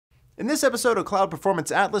In this episode of Cloud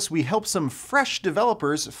Performance Atlas, we help some fresh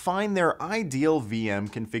developers find their ideal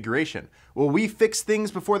VM configuration. Will we fix things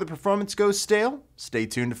before the performance goes stale? Stay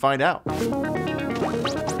tuned to find out.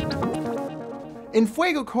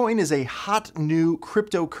 Infuego Coin is a hot new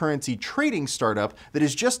cryptocurrency trading startup that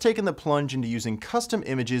has just taken the plunge into using custom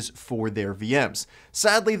images for their VMs.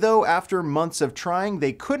 Sadly though, after months of trying,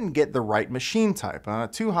 they couldn't get the right machine type.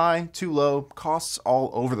 Too high, too low, costs all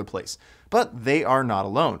over the place. But they are not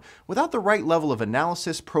alone. Without the right level of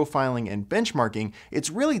analysis, profiling, and benchmarking, it's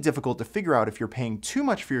really difficult to figure out if you're paying too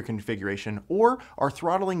much for your configuration or are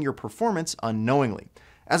throttling your performance unknowingly.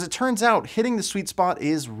 As it turns out, hitting the sweet spot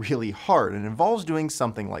is really hard and involves doing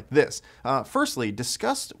something like this. Firstly,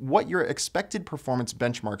 discuss what your expected performance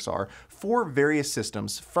benchmarks are for various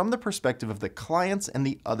systems from the perspective of the clients and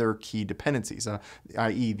the other key dependencies,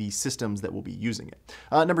 i.e. the systems that will be using it.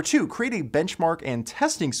 Number two, create a benchmark and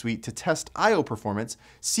testing suite to test I/O performance,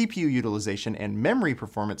 CPU utilization, and memory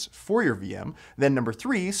performance for your VM. Then number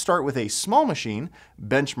three, start with a small machine,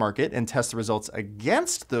 benchmark it, and test the results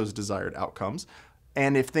against those desired outcomes.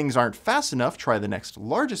 And if things aren't fast enough, try the next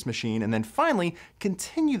largest machine, and then finally,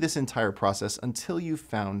 continue this entire process until you've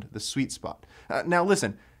found the sweet spot. Now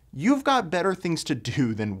listen, you've got better things to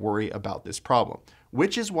do than worry about this problem,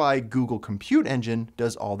 which is why Google Compute Engine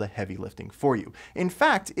does all the heavy lifting for you. In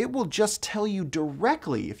fact, it will just tell you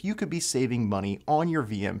directly if you could be saving money on your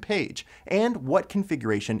VM page and what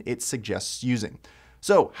configuration it suggests using.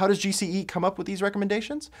 So how does GCE come up with these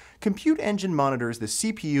recommendations? Compute Engine monitors the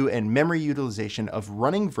CPU and memory utilization of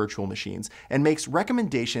running virtual machines and makes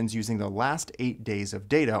recommendations using the last 8 days of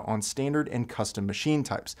data on standard and custom machine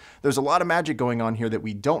types. There's a lot of magic going on here that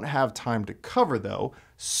we don't have time to cover though.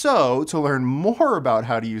 So to learn more about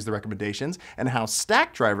how to use the recommendations and how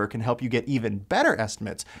Stackdriver can help you get even better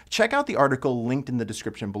estimates, check out the article linked in the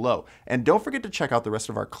description below. And don't forget to check out the rest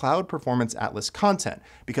of our Cloud Performance Atlas content,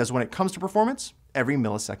 because when it comes to performance, every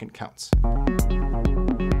millisecond counts.